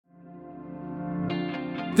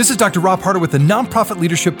This is Dr. Rob Harder with the Nonprofit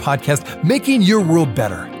Leadership Podcast, Making Your World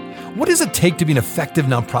Better. What does it take to be an effective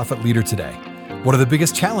nonprofit leader today? What are the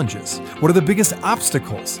biggest challenges? What are the biggest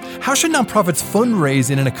obstacles? How should nonprofits fundraise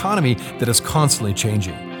in an economy that is constantly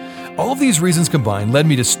changing? All of these reasons combined led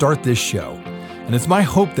me to start this show. And it's my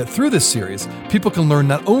hope that through this series, people can learn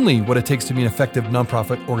not only what it takes to be an effective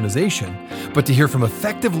nonprofit organization, but to hear from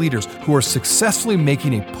effective leaders who are successfully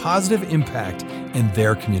making a positive impact in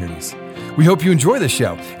their communities. We hope you enjoy this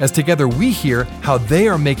show, as together we hear how they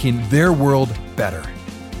are making their world better.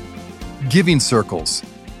 Giving circles.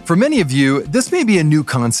 For many of you, this may be a new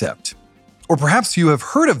concept, or perhaps you have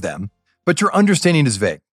heard of them, but your understanding is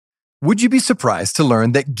vague. Would you be surprised to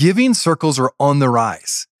learn that giving circles are on the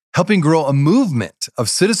rise, helping grow a movement of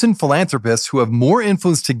citizen philanthropists who have more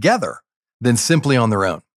influence together than simply on their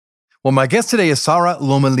own? Well, my guest today is Sara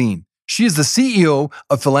Lomelin. She is the CEO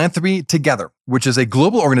of Philanthropy Together, which is a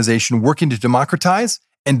global organization working to democratize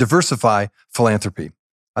and diversify philanthropy.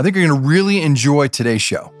 I think you're going to really enjoy today's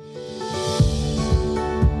show.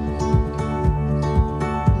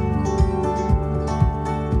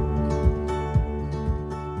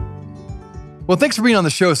 Well, thanks for being on the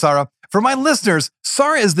show, Sara. For my listeners,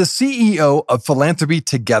 Sara is the CEO of Philanthropy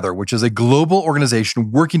Together, which is a global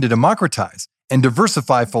organization working to democratize and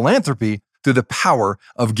diversify philanthropy through the power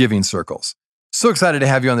of giving circles. So excited to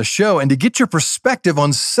have you on the show and to get your perspective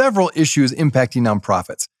on several issues impacting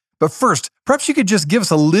nonprofits. But first, perhaps you could just give us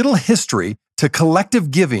a little history to collective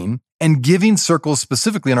giving and giving circles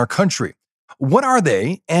specifically in our country. What are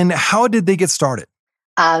they and how did they get started?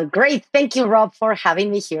 Great. Thank you, Rob, for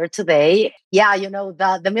having me here today. Yeah,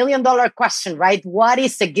 the $1 million question, right? What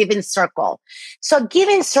is a giving circle? So a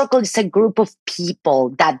giving circle is a group of people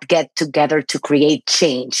that get together to create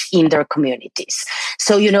change in their communities.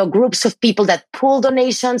 So, groups of people that pool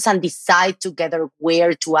donations and decide together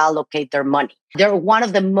where to allocate their money. They're one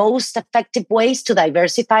of the most effective ways to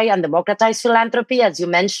diversify and democratize philanthropy, as you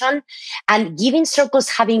mentioned. And giving circles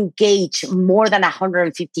have engaged more than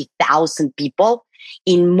 150,000 people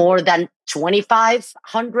in more than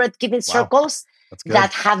 2,500 giving circles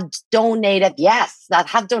that have donated,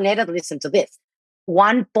 listen to this,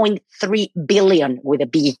 $1.3 billion with a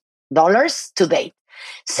B dollars to date.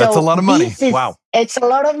 So that's a lot of money. Wow. It's a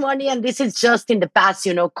lot of money. And this is just in the past,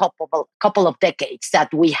 couple of decades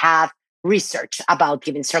that we have research about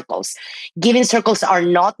giving circles. Giving circles are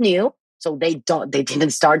not new. So they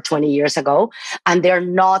didn't start 20 years ago, and they're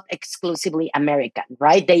not exclusively American,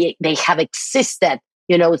 right? They have existed,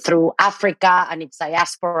 through Africa and its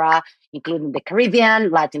diaspora, including the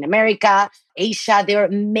Caribbean, Latin America, Asia. There are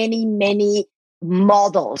many, many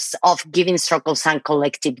models of giving circles and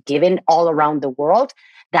collective giving all around the world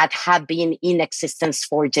that have been in existence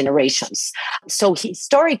for generations. So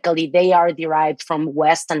historically, they are derived from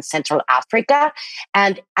West and Central Africa.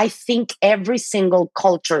 And I think every single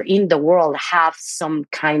culture in the world have some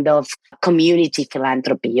kind of community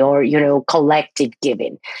philanthropy or, collective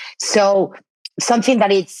giving. So something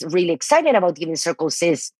that is really exciting about giving circles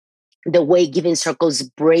is the way giving circles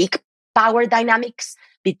break power dynamics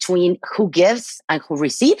between who gives and who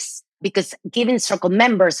receives, because giving circle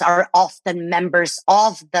members are often members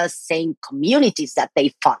of the same communities that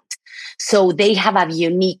they fund. So they have a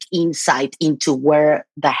unique insight into where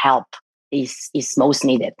the help is most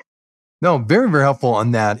needed. No, very, very helpful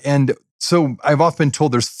on that. And so I've often been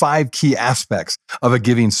told there's 5 key aspects of a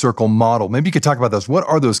giving circle model. Maybe you could talk about those. What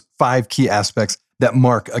are those 5 key aspects that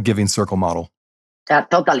mark a giving circle model?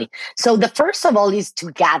 Totally. So the first of all is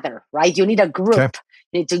to gather, right? You need a group. Okay.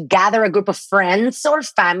 You need to gather a group of friends or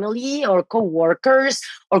family or coworkers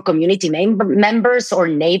or community members or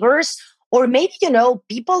neighbors, or maybe,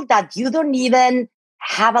 people that you don't even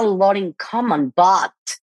have a lot in common, but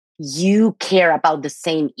you care about the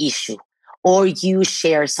same issue or you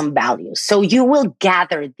share some values. So you will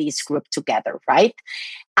gather this group together, right?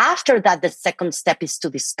 After that, the second step is to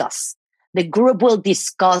discuss. The group will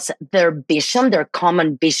discuss their vision, their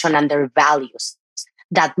common vision, and their values.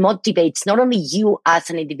 That motivates not only you as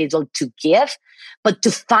an individual to give, but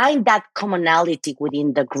to find that commonality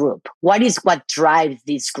within the group. What drives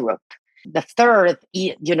this group? The third,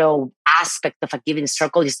 aspect of a giving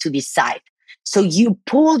circle is to decide. So you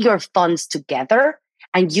pool your funds together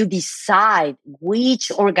and you decide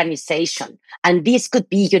which organization, and this could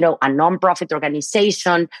be, a nonprofit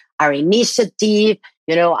organization, our initiative,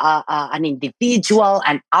 an individual,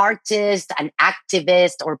 an artist, an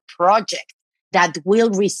activist, or project that will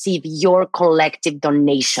receive your collective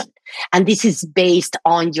donation. And this is based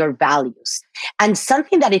on your values. And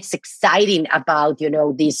something that is exciting about,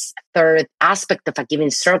 this third aspect of a giving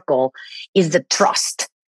circle is the trust.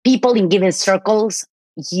 People in giving circles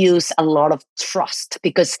use a lot of trust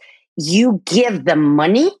because you give the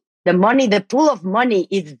money, the pool of money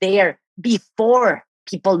is there before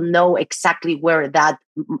people know exactly where that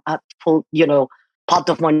pool, pot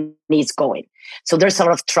of money is going. So there's a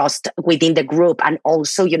lot of trust within the group and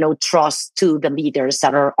also, trust to the leaders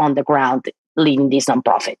that are on the ground leading these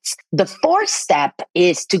nonprofits. The fourth step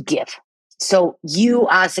is to give. So you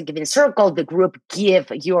as a Giving Circle, the group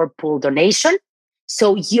give your pool donation.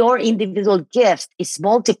 So your individual gift is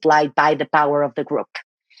multiplied by the power of the group.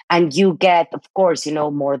 And you get, of course,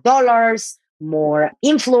 more dollars, more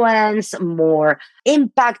influence, more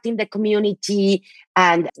impact in the community.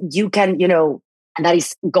 And you can, and that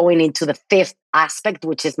is going into the fifth aspect,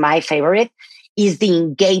 which is my favorite, is the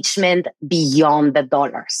engagement beyond the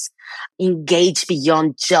dollars. Engage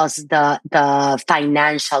beyond just the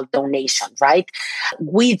financial donation, right?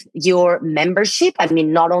 With your membership,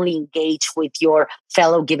 not only engage with your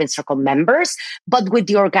fellow Giving Circle members, but with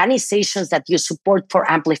the organizations that you support for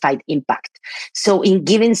amplified impact. So in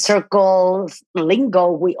Giving Circle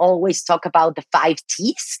lingo, we always talk about the 5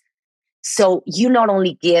 T's. So you not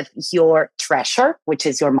only give your treasure, which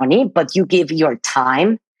is your money, but you give your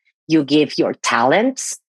time, you give your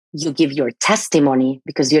talents, you give your testimony,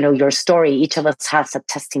 because your story, each of us has a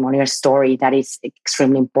testimony or story that is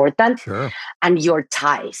extremely important. Sure. And your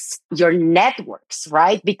ties, your networks,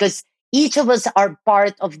 right? Because each of us are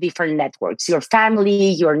part of different networks, your family,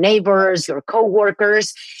 your neighbors, your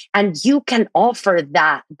coworkers, and you can offer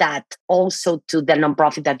that also to the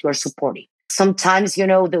nonprofit that you're supporting. Sometimes,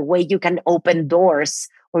 the way you can open doors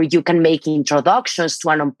or you can make introductions to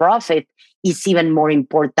a nonprofit is even more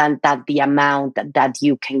important than the amount that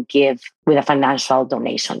you can give with a financial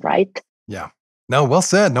donation, right? Yeah. No, well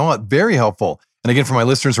said. No, very helpful. And again, for my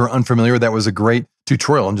listeners who are unfamiliar, that was a great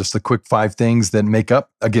tutorial on just the quick 5 things that make up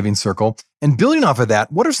a Giving Circle. And building off of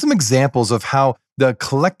that, what are some examples of how the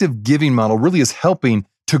collective giving model really is helping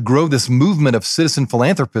to grow this movement of citizen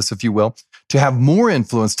philanthropists, if you will, to have more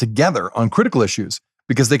influence together on critical issues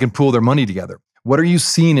because they can pool their money together? What are you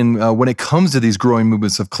seeing when it comes to these growing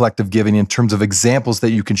movements of collective giving in terms of examples that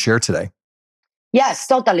you can share today? Yes,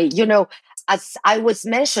 totally. As I was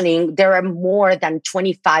mentioning, there are more than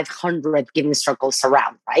 2,500 Giving Circles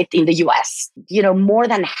around, right, in the US. More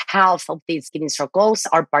than half of these Giving Circles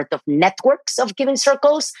are part of networks of Giving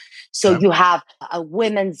Circles. So you have a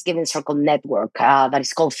women's Giving Circle network that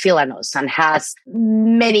is called Philanos and has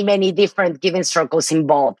many, many different Giving Circles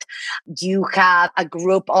involved. You have a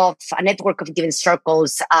network of Giving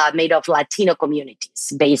Circles made of Latino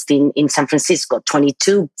communities based in San Francisco,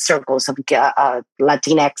 22 circles of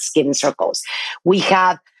Latinx Giving Circles. We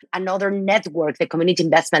have another network, the Community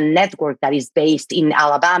Investment Network, that is based in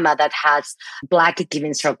Alabama that has Black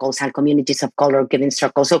Giving Circles and communities of color Giving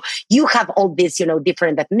Circles. So you have all these,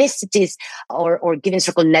 different ethnicities or Giving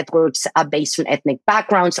Circle networks based on ethnic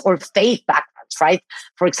backgrounds or faith backgrounds, right?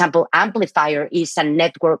 For example, Amplifier is a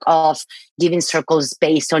network of Giving Circles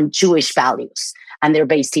based on Jewish values. And they're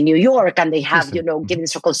based in New York, and they have, Giving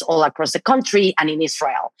Circles all across the country and in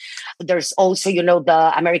Israel. There's also,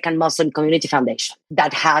 the American Muslim Community Foundation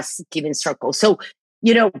that has Giving Circles. So,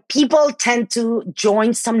 people tend to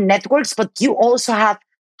join some networks, but you also have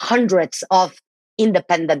hundreds of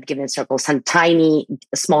independent Giving Circles and tiny,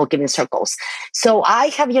 small Giving Circles. So I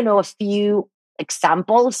have, a few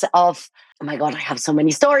examples of, oh my God, I have so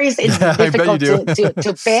many stories. It's difficult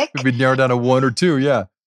to pick. Maybe narrow down to 1 or 2, yeah.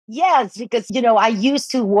 Yes, because, I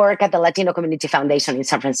used to work at the Latino Community Foundation in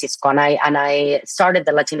San Francisco, and I started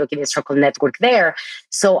the Latino Giving Circle network there.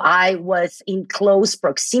 So I was in close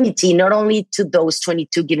proximity, not only to those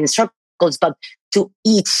 22 Giving Circles, but to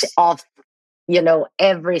each of,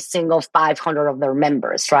 every single 500 of their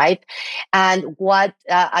members, right? And what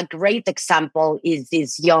a great example is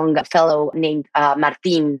this young fellow named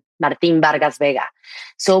Martin Vargas Vega.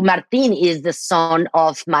 So Martin is the son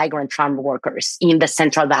of migrant farm workers in the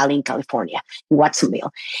Central Valley in California, in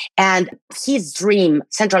Watsonville. And his dream,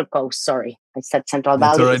 Central Coast, sorry, I said Central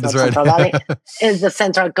Valley, that's right. Central Valley, is the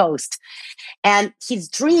Central Coast. And his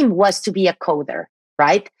dream was to be a coder,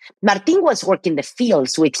 right? Martin was working the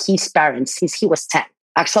fields with his parents since he was 10.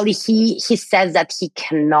 Actually, he says that he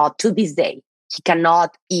cannot, to this day, he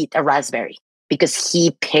cannot eat a raspberry because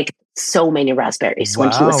he picked so many raspberries when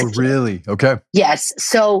he was a kid. Really? Okay. Yes.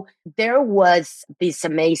 So there was this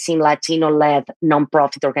amazing Latino-led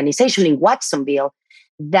nonprofit organization in Watsonville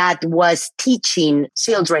that was teaching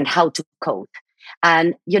children how to code.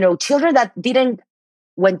 And, children that didn't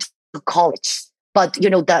went to college, but,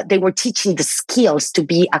 they were teaching the skills to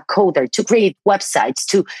be a coder, to create websites,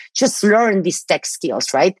 to just learn these tech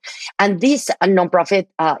skills, right? And this nonprofit,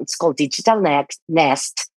 it's called Digital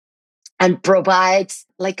Nest. and provides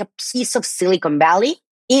like a piece of Silicon Valley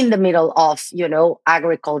in the middle of,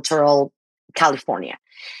 agricultural California.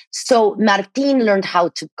 So Martin learned how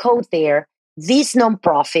to code there. This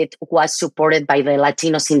nonprofit was supported by the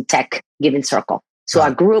Latinos in Tech Giving Circle. So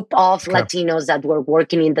a group of Latinos that were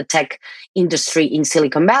working in the tech industry in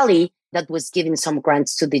Silicon Valley that was giving some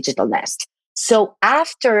grants to Digital Nest. So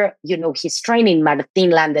after, his training,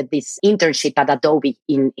 Martin landed this internship at Adobe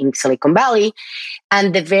in Silicon Valley.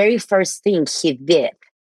 And the very first thing he did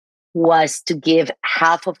was to give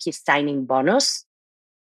half of his signing bonus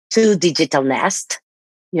to Digital Nest,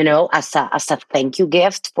 as a thank you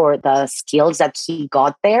gift for the skills that he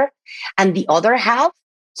got there. And the other half,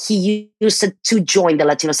 he used it to join the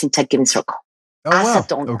Latinos in Tech Giving Circle as a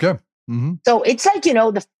donor. Okay. Mm-hmm. So it's like,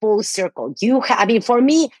 the full circle. For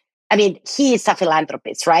me, he is a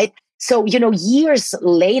philanthropist, right? So, years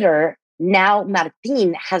later, now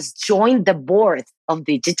Martin has joined the board of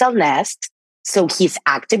Digital Nest. So he's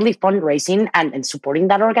actively fundraising and supporting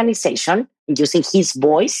that organization and using his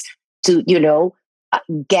voice to,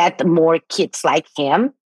 get more kids like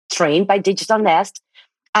him trained by Digital Nest.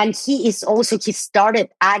 And he started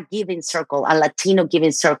a giving circle, a Latino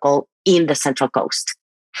giving circle in the Central Coast.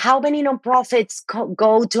 How many nonprofits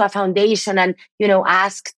go to a foundation and,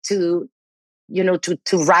 ask to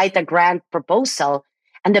write a grant proposal,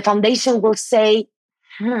 and the foundation will say,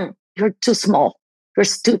 you're too small. You're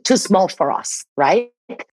too small for us, right?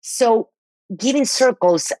 So giving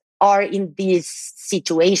circles are in this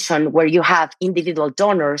situation where you have individual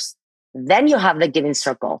donors, then you have the giving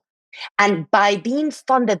circle. And by being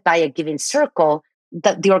funded by a giving circle,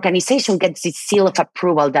 the organization gets this seal of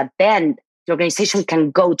approval that then the organization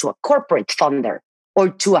can go to a corporate funder or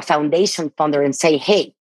to a foundation funder and say,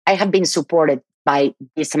 hey, I have been supported by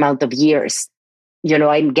this amount of years.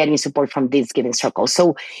 I'm getting support from this giving circle.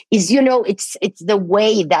 So it's the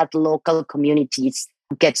way that local communities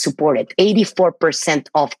get supported. 84%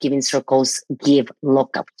 of giving circles give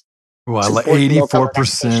locally. Well,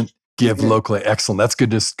 84% give locally. Excellent. That's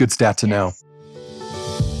good stat to know.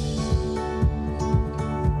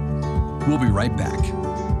 We'll be right back.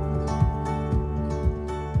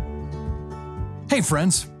 Hey,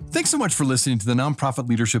 friends. Thanks so much for listening to the Nonprofit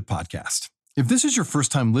Leadership Podcast. If this is your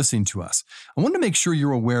first time listening to us, I want to make sure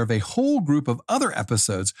you're aware of a whole group of other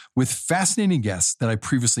episodes with fascinating guests that I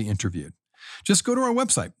previously interviewed. Just go to our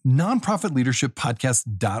website,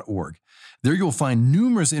 nonprofitleadershippodcast.org. There you'll find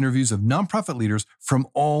numerous interviews of nonprofit leaders from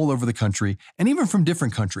all over the country and even from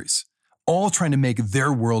different countries, all trying to make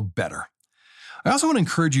their world better. I also want to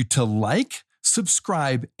encourage you to like,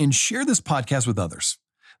 subscribe, and share this podcast with others.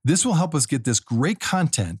 This will help us get this great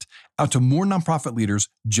content out to more nonprofit leaders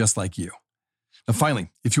just like you. Now, finally,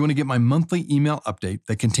 if you want to get my monthly email update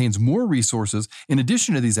that contains more resources in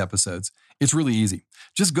addition to these episodes, it's really easy.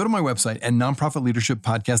 Just go to my website at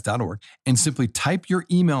nonprofitleadershippodcast.org and simply type your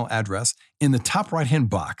email address in the top right-hand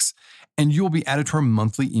box, and you'll be added to our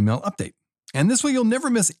monthly email update. And this way, you'll never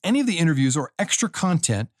miss any of the interviews or extra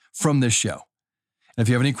content from this show. And if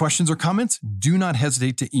you have any questions or comments, do not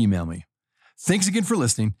hesitate to email me. Thanks again for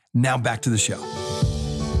listening. Now back to the show.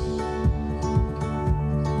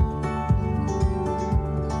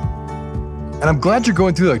 And I'm glad you're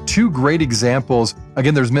going through two great examples.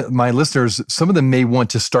 Again, there's my listeners, some of them may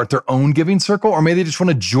want to start their own giving circle, or maybe they just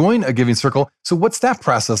want to join a giving circle. So what's that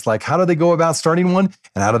process like? How do they go about starting one?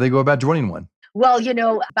 And how do they go about joining one? Well,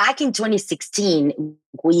 back in 2016,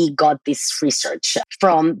 we got this research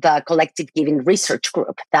from the Collective Giving Research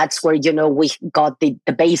Group. That's where, we got the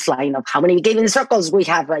baseline of how many giving circles we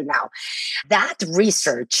have right now. That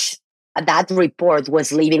research, that report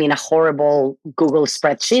was living in a horrible Google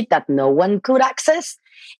spreadsheet that no one could access.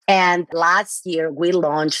 And last year, we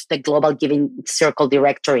launched the Global Giving Circle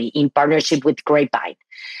Directory in partnership with Grapevine.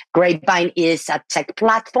 Grapevine is a tech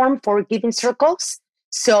platform for giving circles.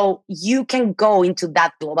 So you can go into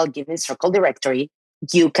that Global Giving Circle directory.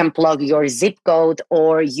 You can plug your zip code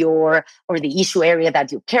or the issue area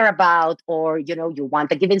that you care about, or you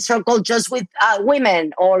want a giving circle just with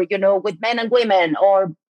women, or with men and women,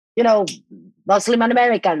 or Muslim and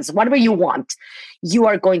Americans, whatever you want. You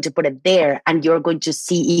are going to put it there, and you're going to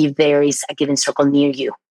see if there is a giving circle near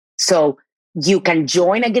you. So you can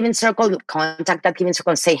join a giving circle, contact that giving circle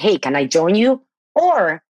and say, hey, can I join you?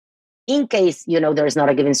 Or in case, there's not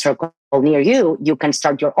a giving circle near you, you can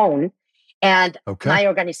start your own. And my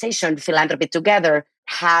organization, Philanthropy Together,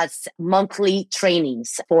 has monthly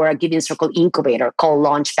trainings for a giving circle incubator called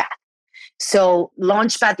Launchpad. So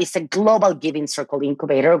Launchpad is a global giving circle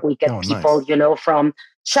incubator. We get people, from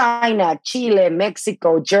China, Chile,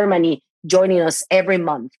 Mexico, Germany, joining us every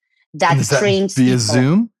month. That trains via people.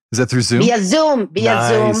 Zoom? Is that through Zoom? Via Zoom.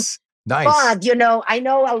 Nice. But, I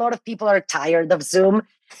know a lot of people are tired of Zoom,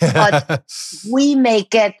 but we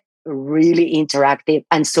make it really interactive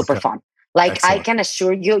and super Okay. fun. Like, I Excellent. can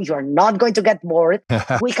assure you, you're not going to get bored.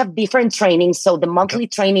 We have different trainings. So the monthly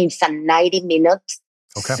training is a 90-minute,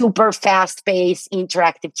 Okay. super fast paced,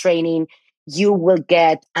 interactive training. You will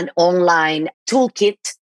get an online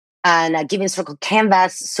toolkit and a Giving Circle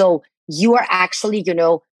canvas. So you are actually,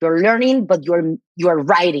 you're learning, but you're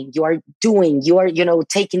writing, you are doing, you are,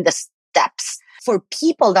 taking the steps. For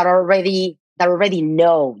people that already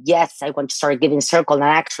know, yes, I want to start Giving Circle, and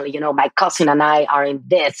actually, my cousin and I are in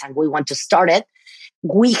this, and we want to start it.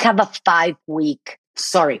 We have a 4-week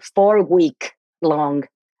long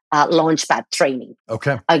Launchpad training,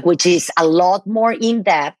 Okay. which is a lot more in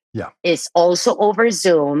depth. Yeah. It's also over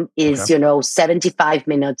Zoom. Is Okay. 75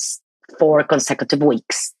 minutes for consecutive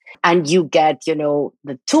weeks. And you get,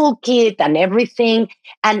 the toolkit and everything.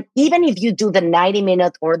 And even if you do the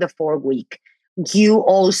 90-minute or the 4-week, you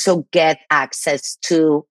also get access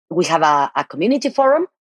to, we have a community forum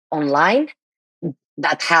online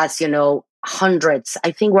that has, hundreds,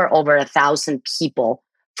 I think we're over 1,000 people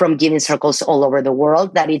from Giving Circles all over the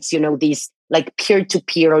world, that it's, this like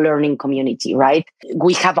peer-to-peer learning community, right?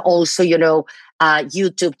 We have also, a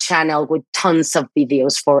YouTube channel with tons of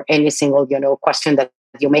videos for any single, question that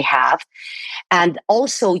you may have. And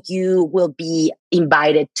also you will be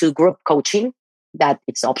invited to group coaching, that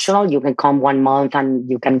it's optional. You can come 1 month and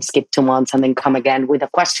you can skip 2 months and then come again with a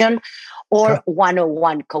question, or Okay.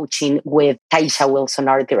 one-on-one coaching with Taisha Wilson,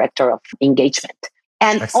 our director of engagement.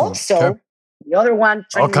 And Excellent. also Okay. the other one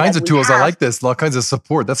All training kinds that of we tools. I have, like this. All kinds of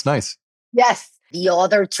support. That's nice. yes, the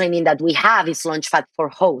other training that we have is Launchpad for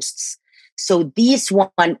hosts. So this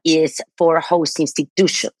one is for host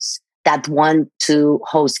institutions that want to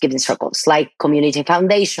host Giving Circles, like community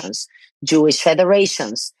foundations, Jewish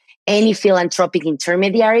federations, any philanthropic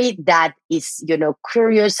intermediary that is,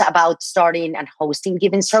 curious about starting and hosting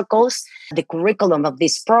Giving Circles. The curriculum of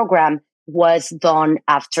this program was done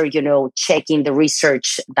after, checking the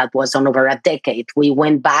research that was on over a decade. We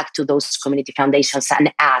went back to those community foundations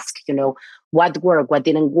and asked, what worked, what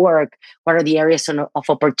didn't work, what are the areas of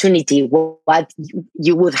opportunity, what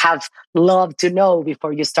you would have loved to know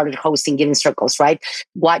before you started hosting Giving Circles, right?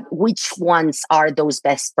 Which ones are those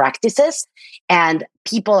best practices? And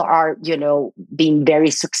people are, being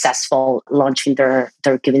very successful launching their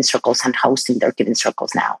Giving Circles and hosting their Giving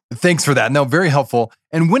Circles now. Thanks for that. No, very helpful.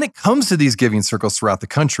 And when it comes to these giving circles throughout the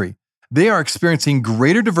country, they are experiencing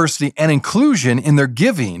greater diversity and inclusion in their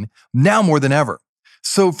giving now more than ever.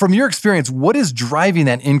 So from your experience, what is driving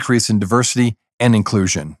that increase in diversity and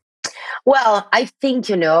inclusion? Well, I think,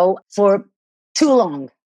 for too long,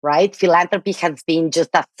 right? Philanthropy has been just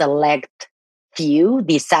a select few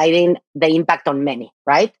deciding the impact on many,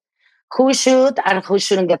 right? Who should and who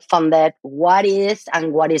shouldn't get funded, what is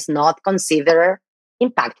and what is not considered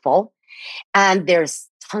impactful. And there's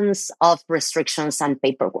tons of restrictions and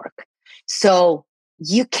paperwork. So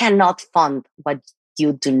you cannot fund what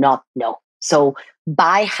you do not know. So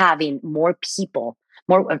by having more people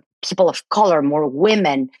of color, more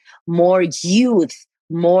women, more youth,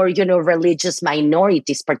 more, religious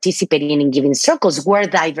minorities participating in Giving Circles, we're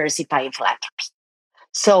diversifying philanthropy.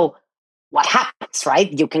 So what happens,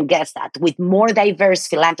 right? You can guess that with more diverse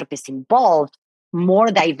philanthropists involved, more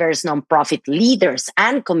diverse nonprofit leaders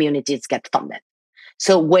and communities get funded.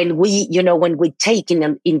 So when we take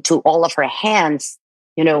into all of our hands,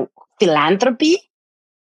 philanthropy,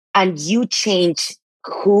 and you change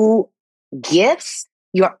who gives,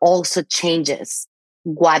 you're also changes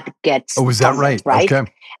what gets Oh, is that funded, right?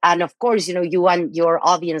 Okay. And of course, you and your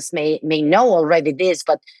audience may know already this,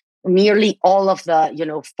 but nearly all of the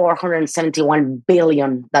 471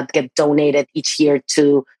 billion that get donated each year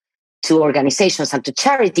to organizations and to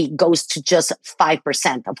charity goes to just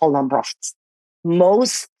 5% of all nonprofits.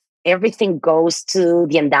 Most everything goes to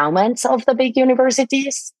the endowments of the big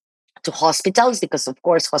universities, to hospitals, because of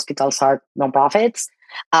course hospitals are nonprofits,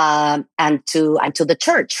 and to the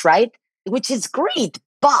church, right? Which is great.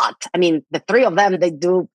 But I mean, the three of them, they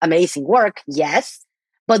do amazing work, yes.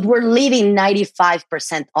 But we're leaving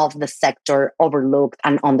 95% of the sector overlooked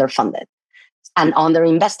and underfunded and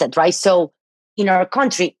underinvested, right? So in our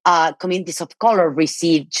country, communities of color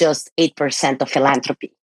receive just 8% of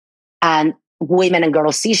philanthropy. And women and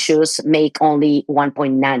girls issues make only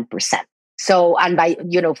 1.9%. So,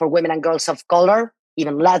 and for women and girls of color,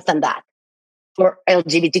 even less than that. For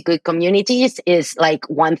LGBTQ communities is like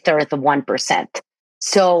 1/3 of 1%.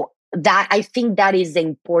 So that, I think that is the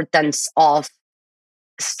importance of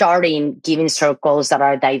starting Giving Circles that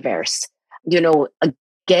are diverse.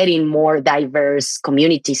 getting more diverse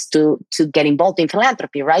communities to get involved in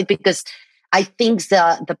philanthropy, right? Because I think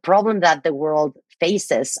the problem that the world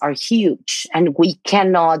faces are huge, and we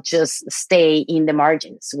cannot just stay in the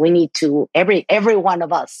margins. We need to, every one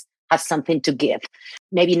of us has something to give.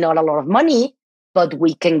 Maybe not a lot of money, but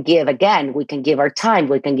we can give again. We can give our time,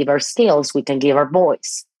 we can give our skills, we can give our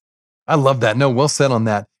voice. I love that. No, well said on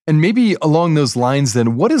that. And maybe along those lines,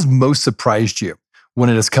 then, what has most surprised you when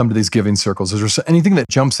it has come to these giving circles? Is there anything that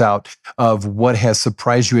jumps out of what has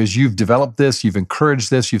surprised you as you've developed this, you've encouraged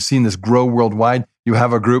this, you've seen this grow worldwide? You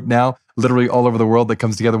have a group now, literally all over the world, that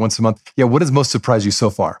comes together once a month. Yeah, what has most surprised you so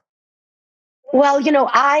far? Well,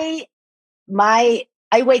 I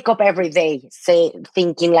wake up every day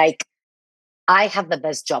thinking like I have the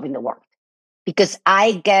best job in the world, because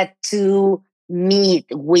I get to meet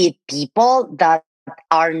with people that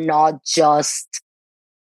are not just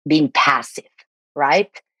being passive,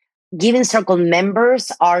 right? Giving Circle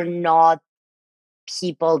members are not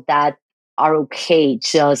people that are okay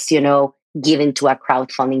just, giving to a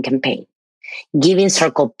crowdfunding campaign. Giving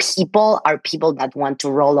Circle people are people that want to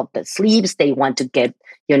roll up their sleeves. They want to get,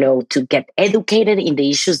 to get educated in the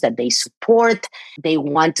issues that they support. They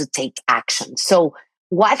want to take action. So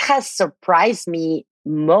what has surprised me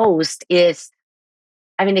most is,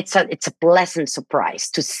 it's a pleasant surprise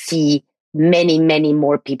to see many, many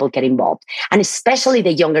more people get involved, and especially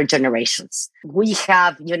the younger generations. We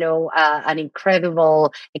have, an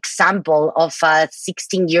incredible example of a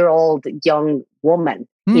 16-year-old young woman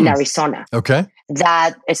in Arizona. Okay.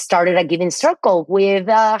 That started a Giving Circle with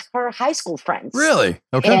her high school friends. Really?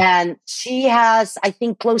 Okay. And she has, I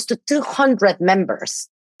think, close to 200 members.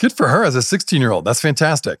 Good for her as a 16-year-old. That's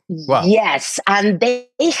fantastic. Wow. Yes. And they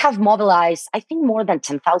have mobilized, I think, more than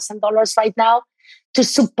 $10,000 right now to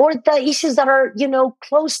support the issues that are,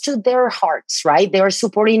 close to their hearts, right? They are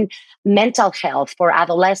supporting mental health for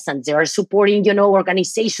adolescents. They are supporting,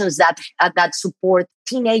 organizations that support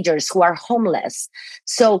teenagers who are homeless.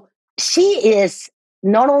 So she is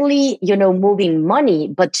not only, moving money,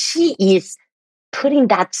 but she is putting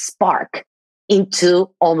that spark into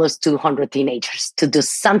almost 200 teenagers to do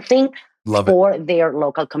something for their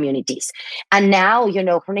local communities. And now,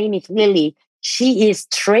 her name is Lily. She is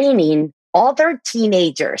training other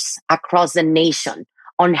teenagers across the nation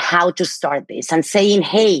on how to start this and saying,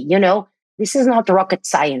 hey, this is not rocket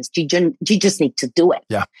science. You just need to do it.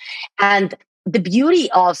 Yeah. And the beauty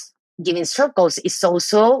of Giving Circles is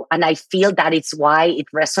also, and I feel that it's why it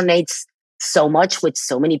resonates so much with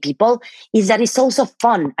so many people, is that it's also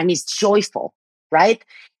fun and it's joyful, right?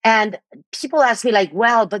 And people ask me like,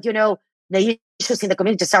 well, but the issues in the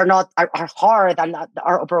communities are hard and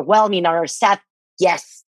are overwhelming or are sad.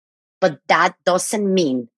 Yes. But that doesn't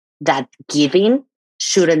mean that giving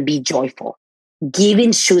shouldn't be joyful.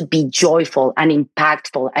 Giving should be joyful and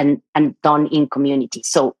impactful and done in community.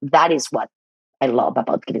 So that is what I love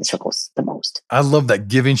about Giving Circles the most. I love that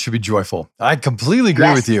giving should be joyful. I completely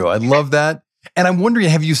agree with you. I love that. And I'm wondering,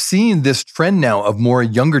 have you seen this trend now of more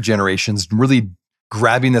younger generations really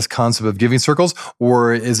grabbing this concept of Giving Circles,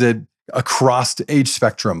 or is it across age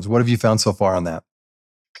spectrums? What have you found so far on that?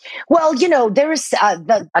 Well, there is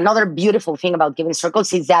another beautiful thing about Giving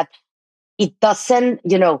Circles is that it doesn't,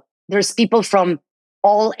 there's people from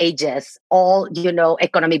all ages, all,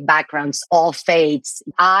 economic backgrounds, all faiths.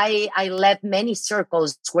 I led many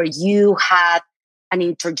circles where you had an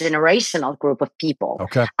intergenerational group of people.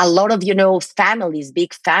 Okay. A lot of, families,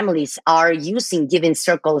 big families are using Giving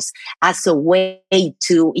Circles as a way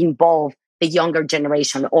to involve the younger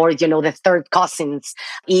generation or, the third cousins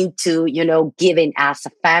into, giving as a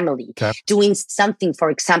family, doing something, for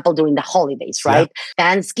example, during the holidays, right?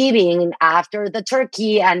 Yeah. Thanksgiving after the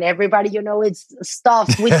turkey and everybody, is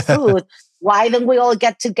stuffed with food. Why don't we all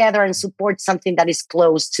get together and support something that is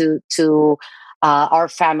close to our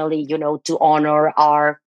family, to honor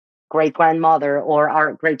our great grandmother or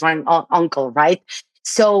our great grand uncle, right?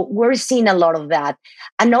 So we're seeing a lot of that.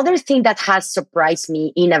 Another thing that has surprised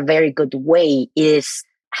me in a very good way is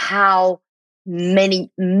how many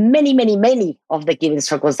of the Giving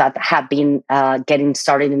Circles that have been getting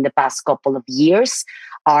started in the past couple of years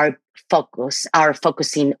are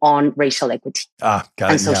focusing on racial equity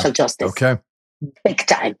and social justice. Okay. Big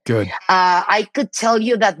time. Good. I could tell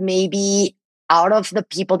you that maybe out of the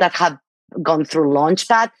people that have gone through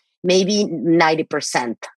Launchpad, maybe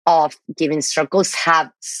 90% of Giving Circles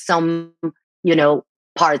have some,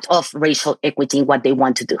 part of racial equity in what they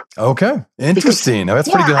want to do. Okay. Interesting. That's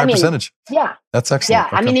pretty good high percentage. Yeah. That's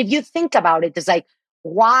excellent. Yeah. Okay. If you think about it, it's like,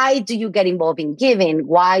 why do you get involved in giving?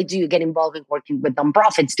 Why do you get involved in working with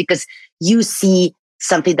nonprofits? Because you see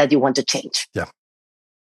something that you want to change. Yeah.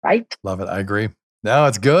 Right? Love it. I agree. No,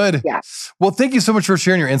 it's good. Yeah. Well, thank you so much for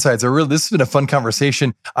sharing your insights. This has been a fun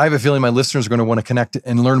conversation. I have a feeling my listeners are going to want to connect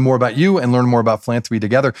and learn more about you and learn more about philanthropy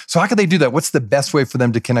together. So how can they do that? What's the best way for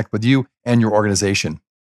them to connect with you and your organization?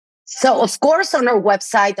 So, of course, on our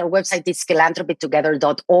website is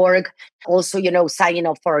philanthropytogether.org. Also, signing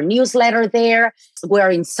up for our newsletter there.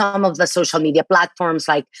 We're in some of the social media platforms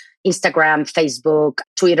like Instagram, Facebook,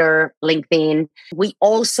 Twitter, LinkedIn. We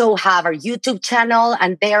also have our YouTube channel,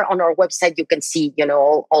 and there on our website, you can see,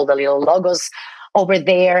 all the little logos over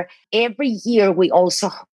there. Every year, we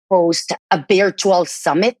also host a virtual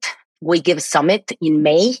summit. We give summit in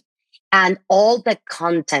May, and all the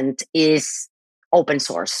content is open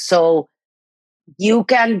source. So you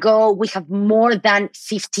can go, we have more than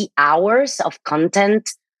 50 hours of content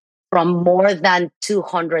from more than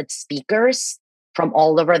 200 speakers from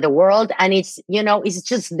all over the world. And it's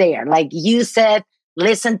just there. Like you said,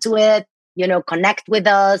 listen to it, connect with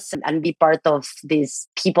us and be part of this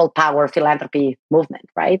people power philanthropy movement,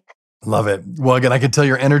 right? Love it. Well, again, I can tell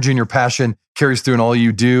your energy and your passion carries through in all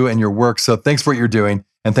you do and your work. So thanks for what you're doing.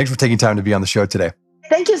 And thanks for taking time to be on the show today.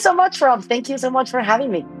 Thank you so much, Rob. Thank you so much for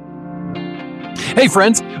having me. Hey,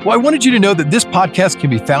 friends. Well, I wanted you to know that this podcast can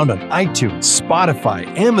be found on iTunes, Spotify,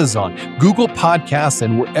 Amazon, Google Podcasts,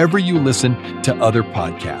 and wherever you listen to other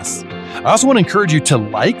podcasts. I also want to encourage you to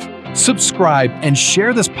like, subscribe, and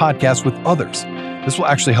share this podcast with others. This will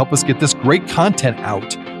actually help us get this great content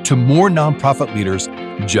out to more nonprofit leaders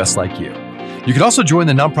just like you. You can also join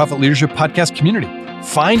the Nonprofit Leadership Podcast community.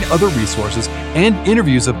 Find other resources and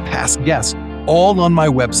interviews of past guests all on my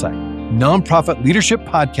website,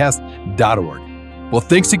 nonprofitleadershippodcast.org. Well,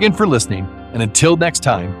 thanks again for listening. And until next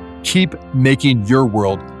time, keep making your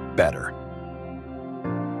world better.